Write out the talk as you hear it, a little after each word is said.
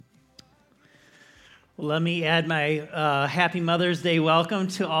Let me add my happy Mother's Day welcome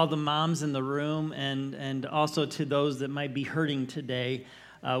to all the moms in the room and also to those that might be hurting today.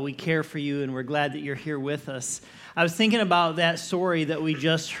 We care for you and we're glad that you're here with us. I was thinking about that story that we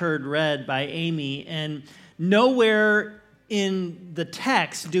just heard read by Amy, and nowhere in the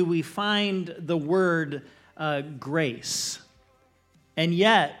text do we find the word grace. And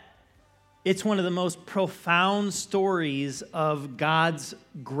yet, it's one of the most profound stories of God's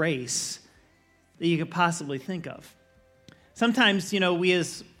grace that you could possibly think of. Sometimes, we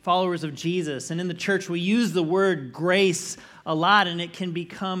as followers of Jesus and in the church, we use the word grace a lot, and it can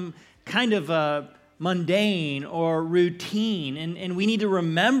become kind of mundane or routine. And we need to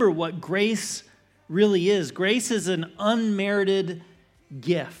remember what grace really is. Grace is an unmerited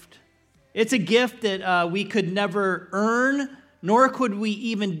gift. It's a gift that we could never earn, nor could we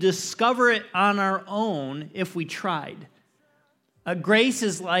even discover it on our own if we tried. Grace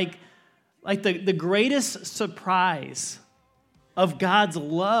is like the greatest surprise of God's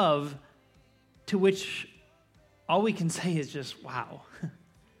love, to which all we can say is just, wow.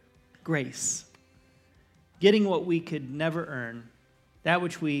 Grace. Getting what we could never earn, that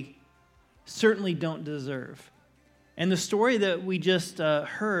which we certainly don't deserve. And the story that we just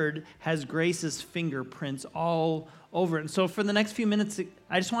heard has Grace's fingerprints all over it. And so for the next few minutes,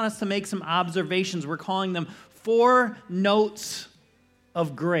 I just want us to make some observations. We're calling them 4 notes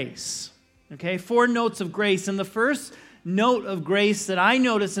of grace. Okay, 4 notes of grace. And the first note of grace that I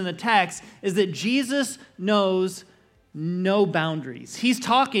notice in the text is that Jesus knows no boundaries. He's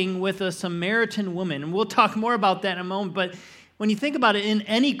talking with a Samaritan woman, and we'll talk more about that in a moment. But when you think about it, in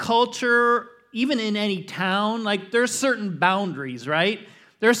any culture, even in any town, there's certain boundaries, right?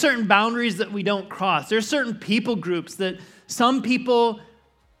 There are certain boundaries that we don't cross. There's certain people groups that some people,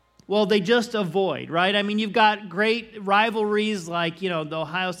 they just avoid, right? I mean, you've got great rivalries like, the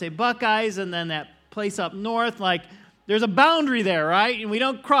Ohio State Buckeyes and then that place up north. There's a boundary there, right? And we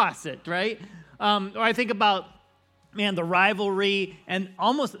don't cross it, right? Or I think about, the rivalry and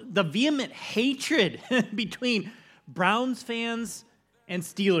almost the vehement hatred between Browns fans and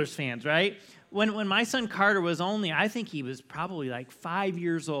Steelers fans, right? When my son Carter was I think he was probably 5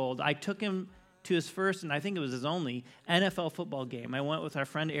 years old, I took him to his first, and I think it was his only, NFL football game. I went with our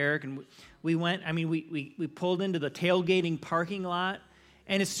friend Eric, and we went, we pulled into the tailgating parking lot,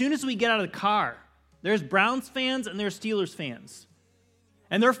 and as soon as we get out of the car, there's Browns fans and there's Steelers fans,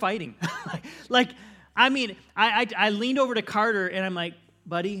 and they're fighting. I leaned over to Carter, and I'm like,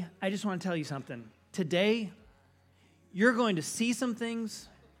 buddy, I just want to tell you something. Today, you're going to see some things,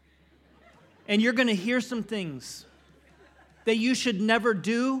 and you're going to hear some things that you should never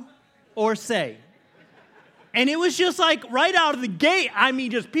do or say. And it was just right out of the gate.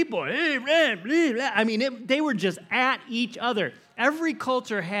 Just people, they were just at each other. Every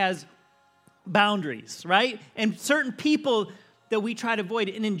culture has boundaries, right? And certain people that we try to avoid.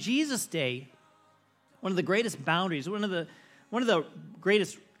 And in Jesus' day, one of the greatest boundaries, one of the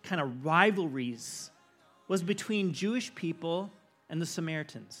greatest kind of rivalries was between Jewish people and the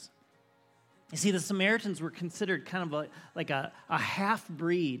Samaritans. You see, the Samaritans were considered kind of like a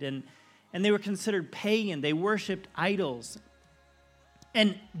half-breed, and they were considered pagan. They worshipped idols.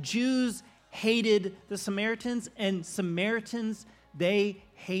 And Jews hated the Samaritans, and Samaritans, they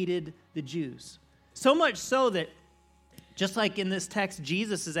hated the Jews. So much so that, just like in this text,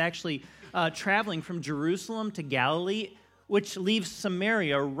 Jesus is actually traveling from Jerusalem to Galilee, which leaves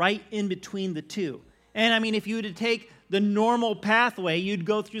Samaria right in between the two. And if you were to take the normal pathway, you'd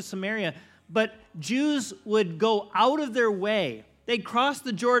go through Samaria. But Jews would go out of their way. They'd cross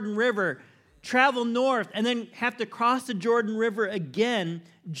the Jordan River, travel north, and then have to cross the Jordan River again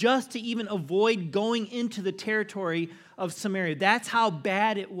just to even avoid going into the territory of Samaria. That's how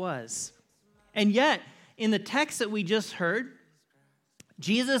bad it was. And yet, in the text that we just heard,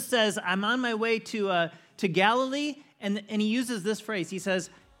 Jesus says, I'm on my way to Galilee, and he uses this phrase. He says,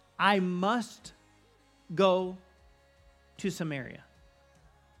 I must go to Samaria.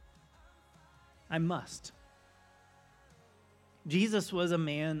 I must. Jesus was a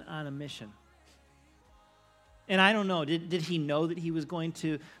man on a mission. And I don't know, did he know that he was going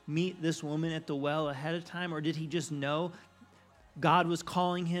to meet this woman at the well ahead of time, or did he just know God was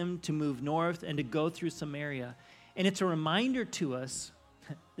calling him to move north and to go through Samaria? And it's a reminder to us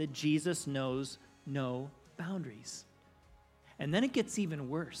that Jesus knows no boundaries. And then it gets even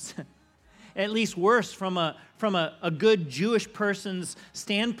worse. At least worse from a good Jewish person's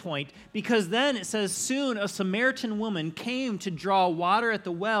standpoint, because then it says, soon a Samaritan woman came to draw water at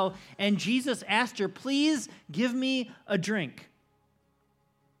the well, and Jesus asked her, please give me a drink.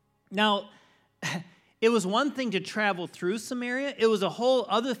 Now, it was one thing to travel through Samaria. It was a whole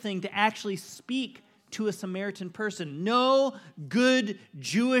other thing to actually speak to a Samaritan person. No good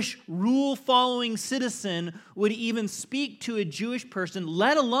Jewish rule-following citizen would even speak to a Jewish person,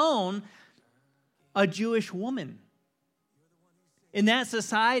 let alone a Jewish woman. In that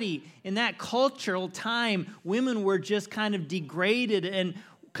society, in that cultural time, women were just kind of degraded and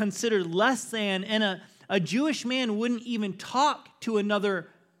considered less than, and a Jewish man wouldn't even talk to another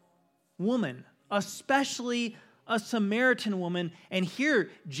woman, especially a Samaritan woman. And here,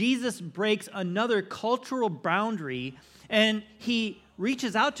 Jesus breaks another cultural boundary, and he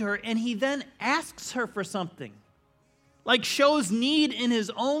reaches out to her, and he then asks her for something, like shows need in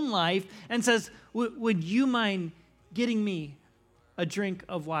his own life, and says, would you mind getting me a drink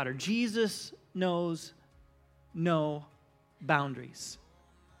of water? Jesus knows no boundaries.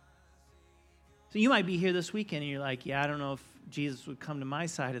 So you might be here this weekend and you're like, yeah, I don't know if Jesus would come to my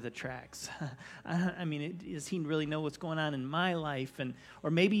side of the tracks. I mean, does he really know what's going on in my life?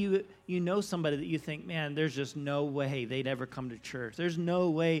 Or maybe you know somebody that you think, man, there's just no way they'd ever come to church. There's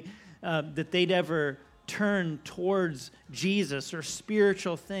no way that they'd ever turn towards Jesus or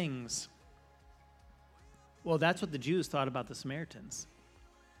spiritual things. Well, that's what the Jews thought about the Samaritans.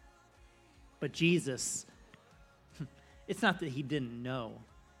 But Jesus, it's not that he didn't know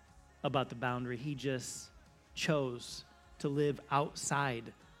about the boundary. He just chose to live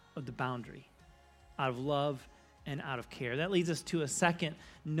outside of the boundary, out of love and out of care. That leads us to a second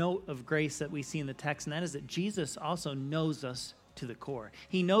note of grace that we see in the text, and that is that Jesus also knows us to the core.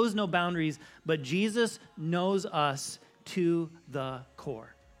 He knows no boundaries, but Jesus knows us to the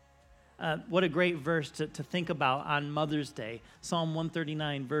core. What a great verse to think about on Mother's Day. Psalm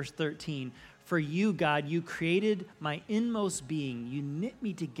 139, verse 13. For you, God, you created my inmost being. You knit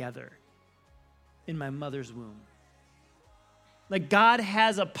me together in my mother's womb. Like God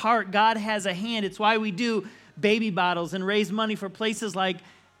has a part, God has a hand. It's why we do baby bottles and raise money for places like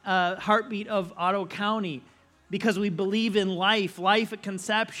Heartbeat of Ottawa County, because we believe in life at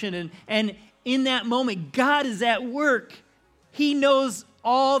conception. And in that moment, God is at work. He knows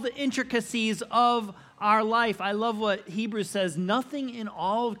all the intricacies of our life. I love what Hebrews says. Nothing in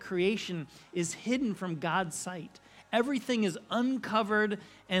all of creation is hidden from God's sight. Everything is uncovered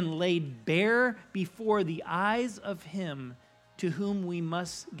and laid bare before the eyes of him to whom we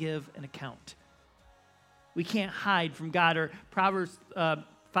must give an account. We can't hide from God. Or Proverbs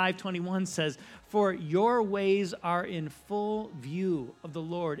 5:21 says, for your ways are in full view of the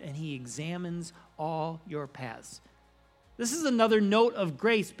Lord, and he examines all your paths. This is another note of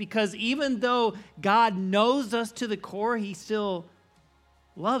grace, because even though God knows us to the core, he still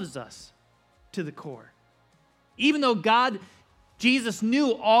loves us to the core. Even though Jesus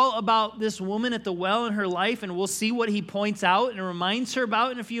knew all about this woman at the well in her life, and we'll see what he points out and reminds her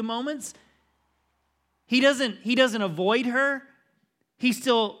about in a few moments, he doesn't avoid her. He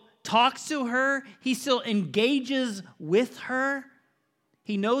still talks to her. He still engages with her.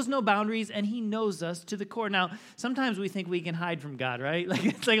 He knows no boundaries, and he knows us to the core. Now, sometimes we think we can hide from God, right? Like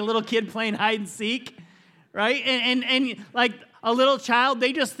it's like a little kid playing hide and seek, right? And like a little child,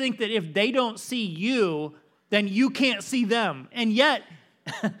 they just think that if they don't see you, then you can't see them. And yet,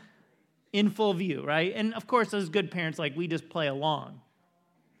 in full view, right? And of course, as good parents, like we just play along.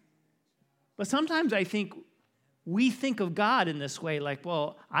 But sometimes I think we think of God in this way, like,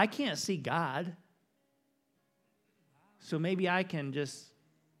 well, I can't see God, so maybe I can just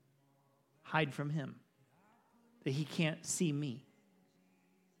hide from him, that he can't see me.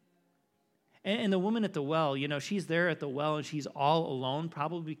 And the woman at the well, she's there at the well and she's all alone,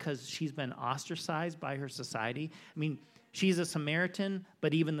 probably because she's been ostracized by her society. I mean, she's a Samaritan,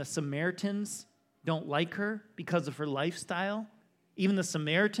 but even the Samaritans don't like her because of her lifestyle. Even the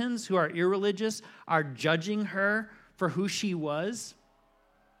Samaritans, who are irreligious, are judging her for who she was.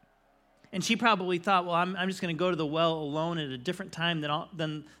 And she probably thought, well, I'm just going to go to the well alone at a different time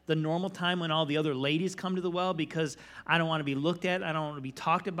than the normal time when all the other ladies come to the well, because I don't want to be looked at. I don't want to be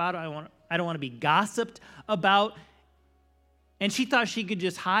talked about. I don't want to be gossiped about. And she thought she could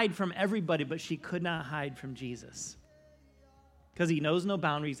just hide from everybody, but she could not hide from Jesus, because he knows no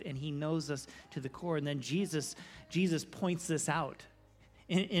boundaries and he knows us to the core. And then Jesus points this out.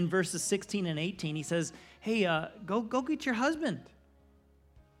 In verses 16 and 18, he says, hey, go get your husband.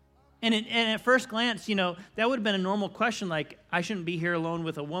 And at first glance, that would have been a normal question, like, I shouldn't be here alone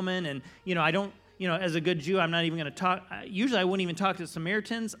with a woman, and, I don't, as a good Jew, I'm not even going to talk. Usually I wouldn't even talk to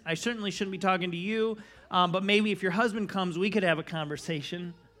Samaritans. I certainly shouldn't be talking to you, but maybe if your husband comes, we could have a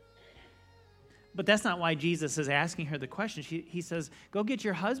conversation. But that's not why Jesus is asking her the question. He says, go get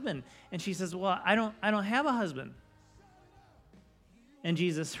your husband. And she says, well, I don't have a husband. And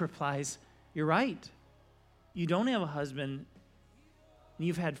Jesus replies, you're right. You don't have a husband.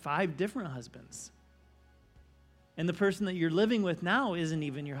 You've had 5 different husbands. And the person that you're living with now isn't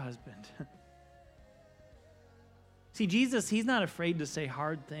even your husband. See, Jesus, he's not afraid to say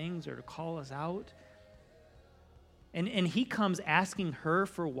hard things or to call us out. And he comes asking her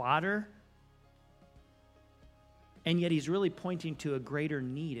for water, and yet he's really pointing to a greater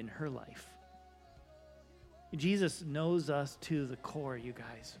need in her life. Jesus knows us to the core, you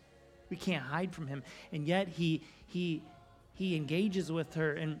guys. We can't hide from him. And yet he engages with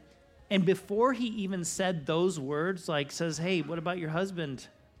her. And before he even said those words, like says, hey, what about your husband?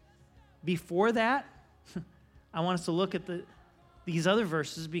 Before that, I want us to look at these other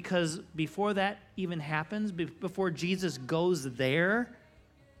verses, because before that even happens, before Jesus goes there,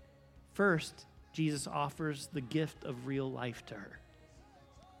 first, Jesus offers the gift of real life to her.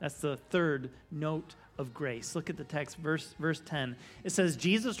 That's the third note of grace. Look at the text, verse 10. It says,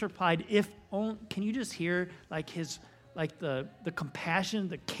 Jesus replied, can you just hear like the compassion,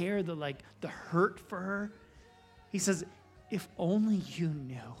 the care, the hurt for her? He says, if only you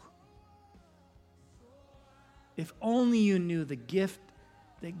knew. If only you knew the gift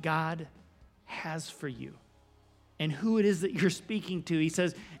that God has for you and who it is that you're speaking to. He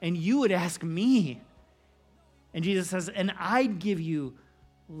says, and you would ask me. And Jesus says, and I'd give you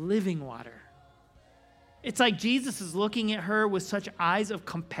living water. It's like Jesus is looking at her with such eyes of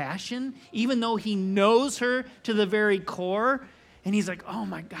compassion, even though he knows her to the very core. And he's like, oh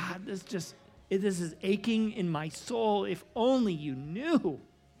my God, this is aching in my soul. If only you knew.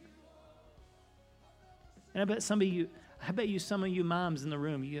 And I bet some of you moms in the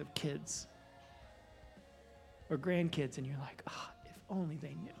room, you have kids or grandkids, and you're like, if only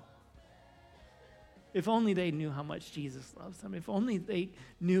they knew. If only they knew how much Jesus loves them. If only they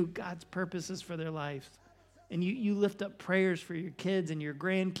knew God's purposes for their lives. And you lift up prayers for your kids and your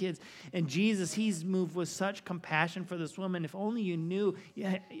grandkids. And Jesus, he's moved with such compassion for this woman. If only you knew,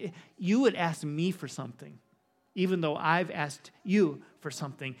 you would ask me for something, even though I've asked you for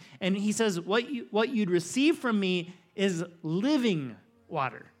something. And he says, what you'd receive from me is living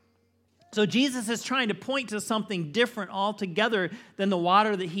water. So Jesus is trying to point to something different altogether than the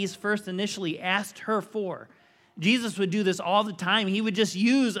water that he's first initially asked her for. Jesus would do this all the time. He would just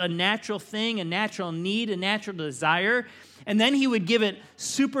use a natural thing, a natural need, a natural desire, and then he would give it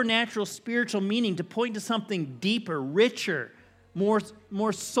supernatural spiritual meaning to point to something deeper, richer,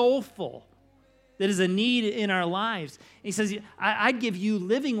 more soulful, that is a need in our lives. And he says, I'd give you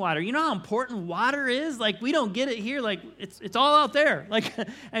living water. You know how important water is? Like, we don't get it here. Like, it's all out there. Like,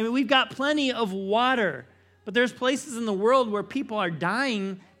 I mean, we've got plenty of water. But there's places in the world where people are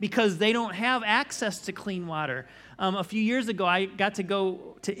dying because they don't have access to clean water. A few years ago, I got to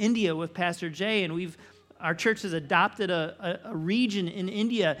go to India with Pastor Jay, and our church has adopted a region in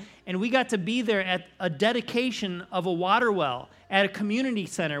India, and we got to be there at a dedication of a water well at a community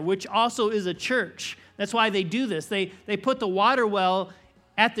center, which also is a church. That's why they do this. They put the water well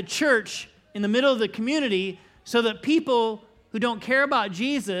at the church in the middle of the community so that people who don't care about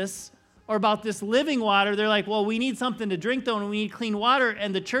Jesus or about this living water, they're like, well, we need something to drink though, and we need clean water,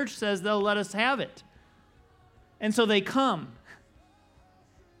 and the church says they'll let us have it. And so they come.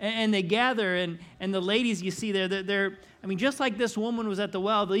 And they gather, and the ladies you see there, they're just like this woman was at the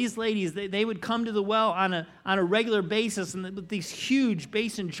well, these ladies, they would come to the well on a regular basis, and with these huge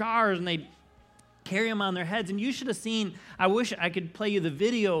basin jars, and they'd carry them on their heads. And you should have seen, I wish I could play you the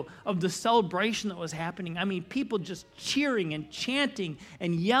video of the celebration that was happening. I mean, people just cheering and chanting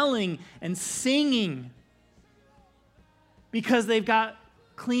and yelling and singing because they've got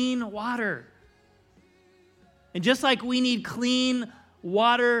clean water. And just like we need clean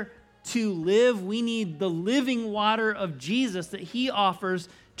water to live, we need the living water of Jesus that he offers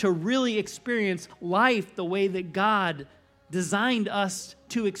to really experience life the way that God designed us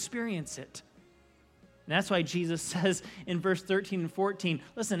to experience it. And that's why Jesus says in verse 13 and 14,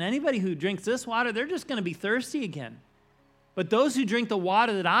 listen, anybody who drinks this water, they're just going to be thirsty again. But those who drink the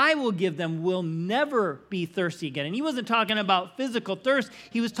water that I will give them will never be thirsty again. And he wasn't talking about physical thirst.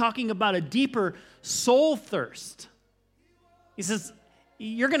 He was talking about a deeper soul thirst. He says,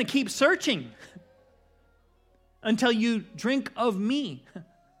 you're going to keep searching until you drink of me.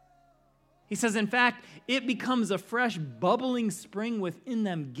 He says, in fact, it becomes a fresh, bubbling spring within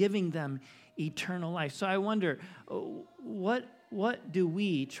them, giving them eternal life. So I wonder, what do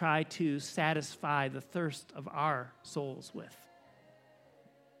we try to satisfy the thirst of our souls with?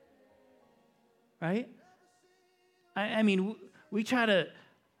 Right? I mean, we try to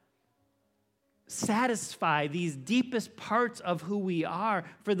satisfy these deepest parts of who we are.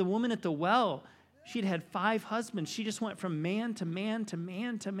 For the woman at the well, she'd had 5 husbands. She just went from man to man to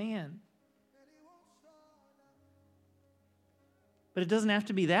man to man. But it doesn't have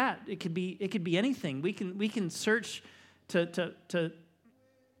to be that. It could be anything. We can search to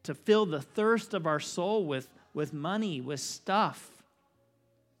fill the thirst of our soul with money, with stuff,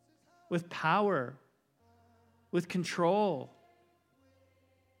 with power, with control,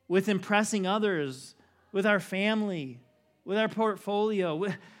 with impressing others, with our family, with our portfolio,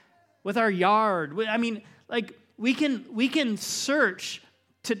 with our yard. We can search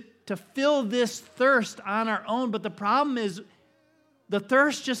to fill this thirst on our own, but the problem is the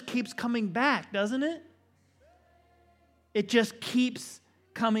thirst just keeps coming back, doesn't it? It just keeps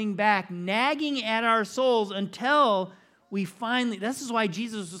coming back, nagging at our souls until we finally, this is why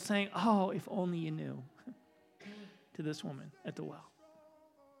Jesus was saying, oh, if only you knew, to this woman at the well.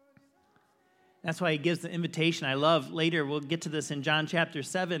 That's why he gives the invitation. I love, later we'll get to this in John chapter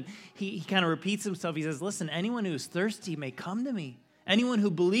 7, he kind of repeats himself. He says, listen, anyone who is thirsty may come to me. Anyone who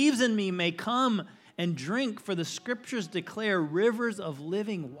believes in me may come and drink, for the scriptures declare rivers of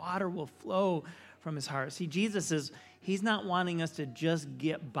living water will flow from his heart. See, he's not wanting us to just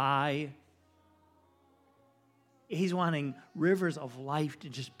get by. He's wanting rivers of life to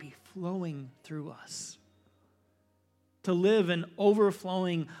just be flowing through us. To live an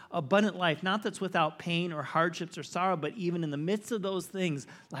overflowing, abundant life, not that's without pain or hardships or sorrow, but even in the midst of those things,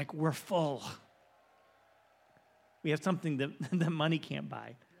 like we're full. We have something that money can't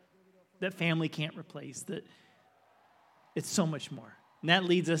buy, that family can't replace, that it's so much more. And that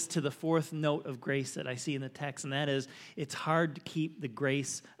leads us to the fourth note of grace that I see in the text, and that is, it's hard to keep the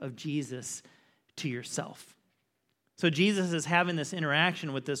grace of Jesus to yourself. So Jesus is having this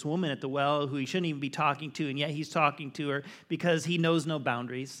interaction with this woman at the well who he shouldn't even be talking to, and yet he's talking to her because he knows no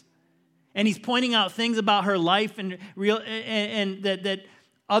boundaries. And he's pointing out things about her life and that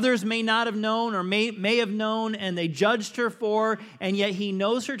others may not have known or may have known, and they judged her for, and yet he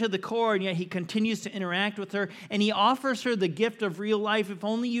knows her to the core, and yet he continues to interact with her, and he offers her the gift of real life. If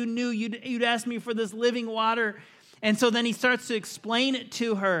only you knew, you'd ask me for this living water. And so then he starts to explain it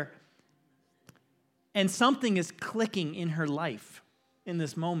to her, and something is clicking in her life in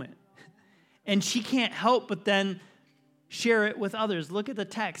this moment. And she can't help but then share it with others. Look at the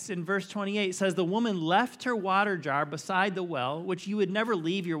text in verse 28. It says, the woman left her water jar beside the well, which you would never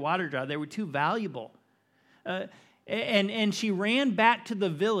leave your water jar. They were too valuable. And she ran back to the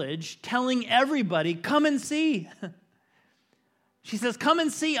village, telling everybody, come and see. She says, come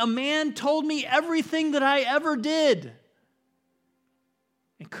and see. A man told me everything that I ever did.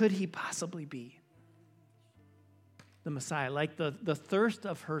 And could he possibly be the Messiah? Like the thirst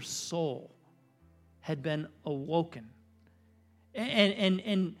of her soul had been awoken.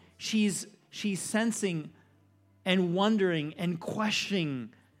 And she's sensing and wondering and questioning,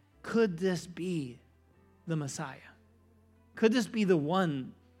 could this be the Messiah? Could this be the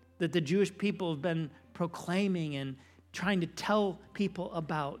one that the Jewish people have been proclaiming and trying to tell people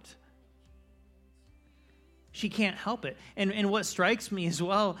about? She can't help it. And what strikes me as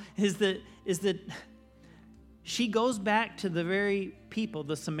well is that she goes back to the very people,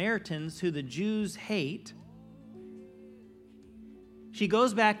 the Samaritans, who the Jews hate. She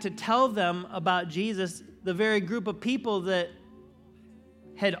goes back to tell them about Jesus, the very group of people that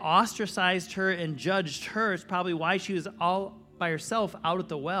had ostracized her and judged her. It's probably why she was all by herself out at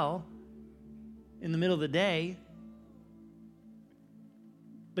the well in the middle of the day.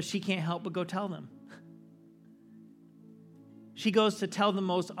 But she can't help but go tell them. She goes to tell the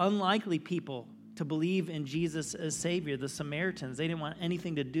most unlikely people to believe in Jesus as Savior, the Samaritans. They didn't want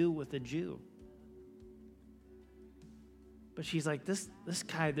anything to do with a Jew. But she's like, this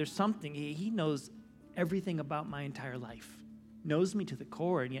guy, there's something. He knows everything about my entire life. Knows me to the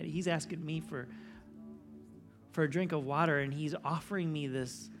core, and yet he's asking me for a drink of water, and he's offering me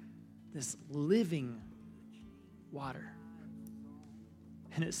this living water.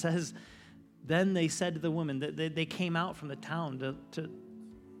 And it says, then they said to the woman, that they came out from the town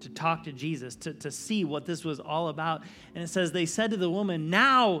to talk to Jesus, to see what this was all about. And it says, they said to the woman,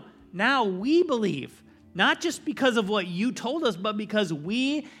 now we believe, not just because of what you told us, but because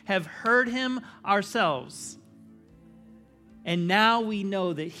we have heard him ourselves. And now we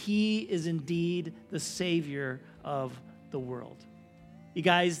know that he is indeed the Savior of the world. You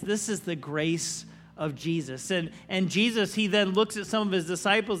guys, this is the grace of Jesus. And Jesus, he then looks at some of his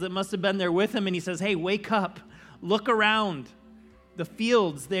disciples that must have been there with him, and he says, hey, wake up, look around. The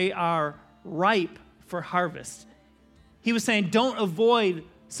fields, they are ripe for harvest. He was saying, don't avoid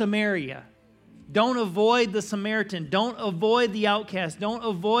Samaria. Don't avoid the Samaritan. Don't avoid the outcast. Don't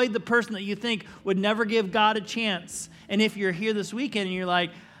avoid the person that you think would never give God a chance. And if you're here this weekend and you're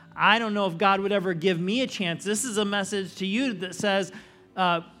like, I don't know if God would ever give me a chance, this is a message to you that says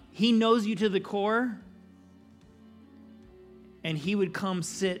he knows you to the core. and he would come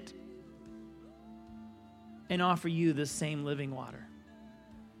sit and offer you the same living water.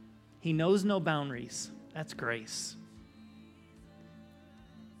 He knows no boundaries. That's grace.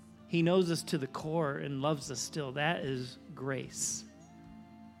 He knows us to the core and loves us still. That is grace.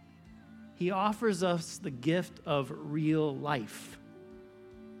 He offers us the gift of real life.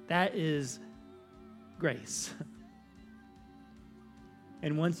 That is grace.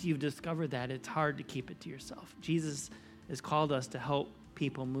 And once you've discovered that, it's hard to keep it to yourself. Jesus has called us to help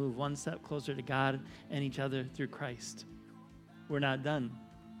people move one step closer to God and each other through Christ. We're not done.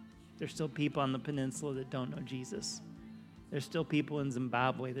 There's still people on the peninsula that don't know Jesus. There's still people in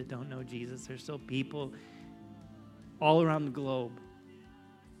Zimbabwe that don't know Jesus. There's still people all around the globe.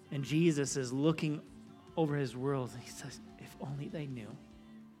 And Jesus is looking over his world, and he says, if only they knew.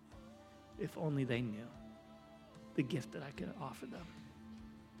 If only they knew the gift that I could offer them.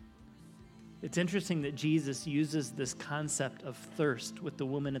 It's interesting that Jesus uses this concept of thirst with the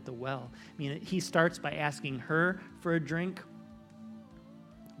woman at the well. I mean, he starts by asking her for a drink,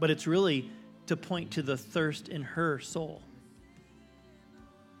 but it's really to point to the thirst in her soul.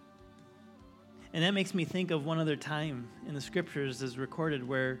 And that makes me think of one other time in the scriptures is recorded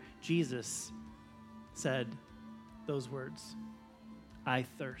where Jesus said those words, I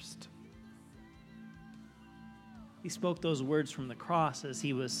thirst. He spoke those words from the cross as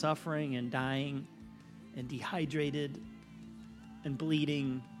he was suffering and dying and dehydrated and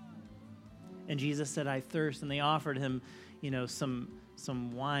bleeding. And Jesus said, I thirst. And they offered him,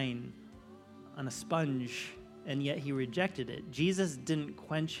 some wine on a sponge, and yet he rejected it. Jesus didn't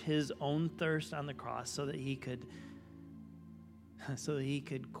quench his own thirst on the cross so that he could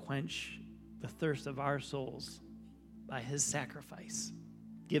quench the thirst of our souls by his sacrifice,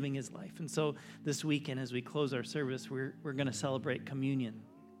 giving his life. And so this weekend, as we close our service, we're going to celebrate communion.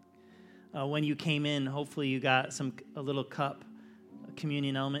 When you came in, hopefully you got a little cup, a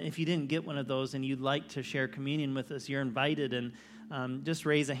communion element. If you didn't get one of those and you'd like to share communion with us, you're invited. And just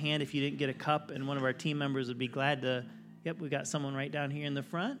raise a hand if you didn't get a cup, and one of our team members would be glad to. Yep, we got someone right down here in the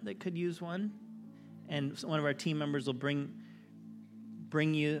front that could use one, and one of our team members will bring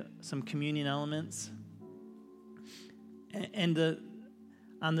you some communion elements. And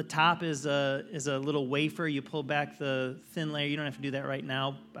on the top is a little wafer. You pull back the thin layer. You don't have to do that right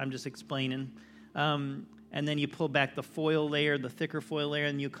now. I'm just explaining. And then you pull back the foil layer, the thicker foil layer,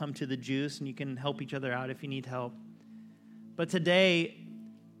 and you come to the juice, and you can help each other out if you need help. But today,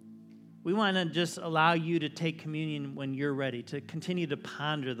 we want to just allow you to take communion when you're ready, to continue to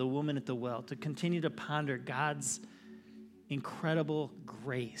ponder the woman at the well, to continue to ponder God's incredible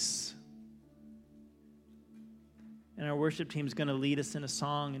grace. And our worship team is going to lead us in a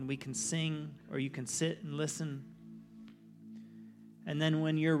song, and we can sing, or you can sit and listen. And then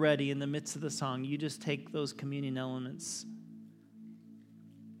when you're ready, in the midst of the song, you just take those communion elements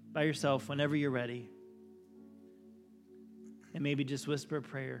by yourself whenever you're ready. And maybe just whisper a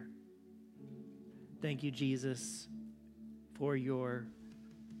prayer. Thank you, Jesus, for your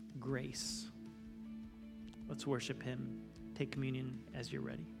grace. Let's worship him. Take communion as you're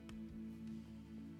ready.